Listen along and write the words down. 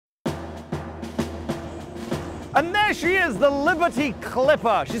And there she is, the Liberty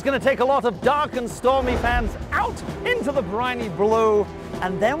Clipper. She's going to take a lot of dark and stormy fans out into the briny blue.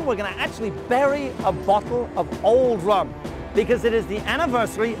 And then we're going to actually bury a bottle of old rum, because it is the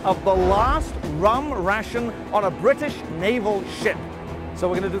anniversary of the last rum ration on a British naval ship. So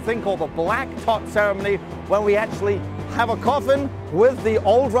we're going to do a thing called the Black Tot ceremony, when we actually have a coffin with the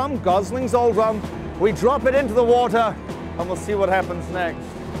old rum, Gosling's old rum. We drop it into the water, and we'll see what happens next.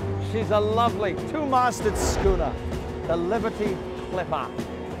 She's a lovely two-masted schooner, the Liberty Clipper.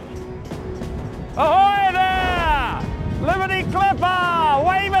 Ahoy there! Liberty Clipper!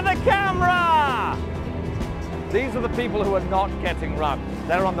 Wave at the camera! These are the people who are not getting rum.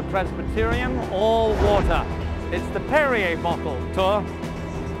 They're on the Presbyterian all water. It's the Perrier bottle tour.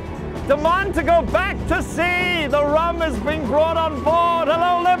 Demand to go back to sea! The rum is being brought on board!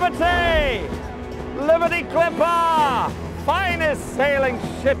 Hello, Liberty! Liberty Clipper! Finest sailing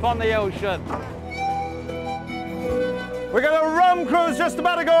ship on the ocean. We got a rum cruise just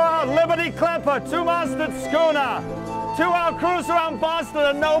about to go out. Liberty Clipper, two-masted schooner. 2-hour cruise around Boston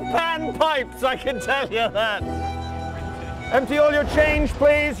and no panpipes, I can tell you that. Empty all your change,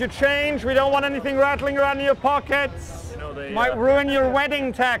 please. Your change. We don't want anything rattling around in your pockets. You know, might ruin your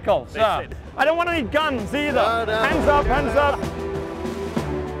wedding tackle, sir. I don't want any guns either. No. Hands up, hands up.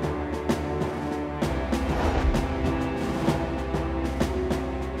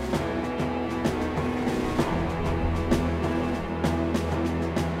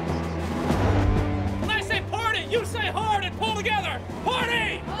 You say hard and pull together.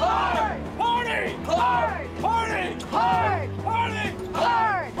 Party! Hard! Party! Hard! Party! Hard! Party!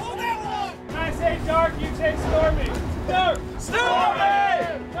 Hard! Hold that one! When I say dark, you say stormy. Dark! Stormy!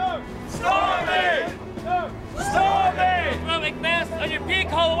 Dark! Stormy! Dark! Stormy! Well, McMaster, on your peak,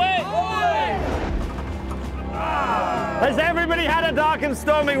 haul away! Has everybody had a dark and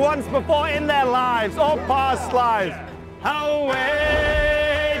stormy once before in their lives or past lives?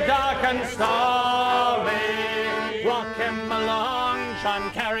 Away, dark and stormy. Rock him along,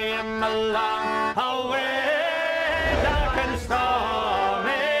 Sean, carry him along. Away, dark and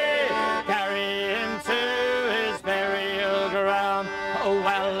stormy, carry him to his burial ground. Oh,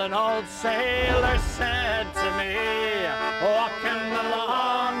 well, an old sailor said to me, walk him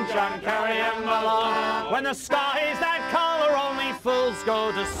along, John, carry him along. When the skies that color only fools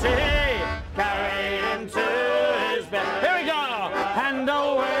go to see, carry him to his burial. Here we go, and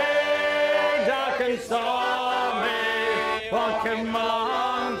away, dark and stormy. Walk him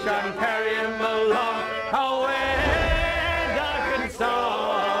along, John, carry him along. Away, dark and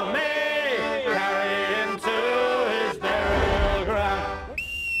stormy, carry him to his burial ground.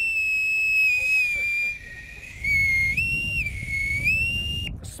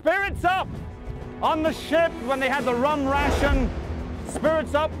 Spirits up! On the ship, when they had the rum ration,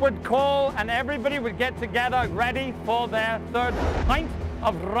 Spirits Up would call and everybody would get together ready for their third pint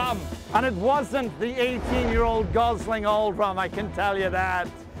of rum. And it wasn't the 18-year-old Gosling old rum, I can tell you that.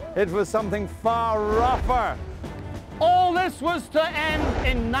 It was something far rougher. All this was to end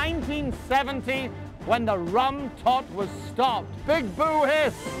in 1970 when the Rum Tot was stopped. Big boo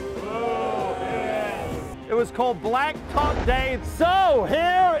hiss. Oh, yeah. It was called Black Tot Day. So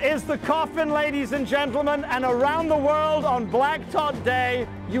here is the coffin, ladies and gentlemen, and around the world on Black Tot Day,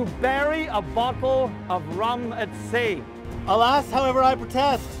 you bury a bottle of rum at sea. Alas, however, I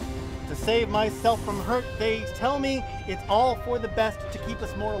protest. To save myself from hurt, they tell me it's all for the best to keep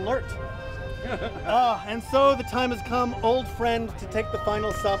us more alert. And so the time has come, old friend, to take the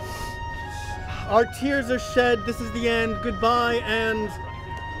final sup. Our tears are shed, this is the end, goodbye, and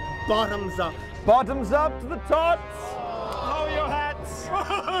bottoms up. Bottoms up to the tots. Lower your hats.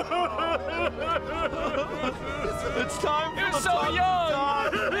 It's time for You're the so tot young.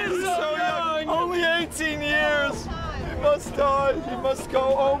 to die. You're so young. Only 18 years. He must die. He must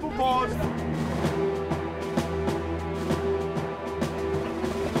go overboard.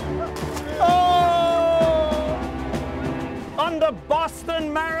 Oh! Under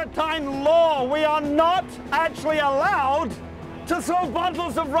Boston maritime law, we are not actually allowed to throw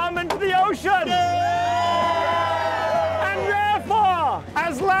bottles of rum into the ocean. And therefore,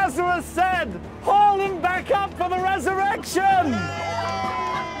 as Lazarus said, haul him back up for the resurrection.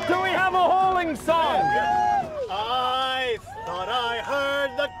 Do we have a hauling song? I thought I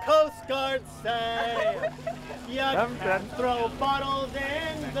heard the Coast Guard say, you can't throw bottles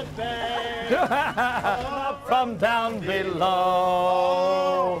in the bay. Up from down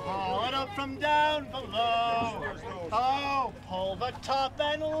below. Haul it up from down below. Oh, pull the top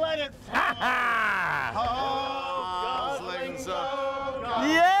and let it flow. Oh, Gosling's up.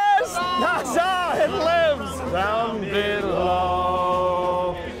 Yes, that's how it lives. Down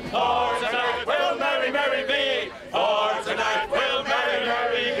below. Oh, tonight will Mary, Mary be.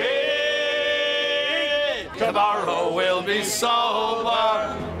 Tomorrow we'll be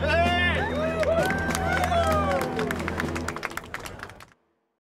sober. Hey!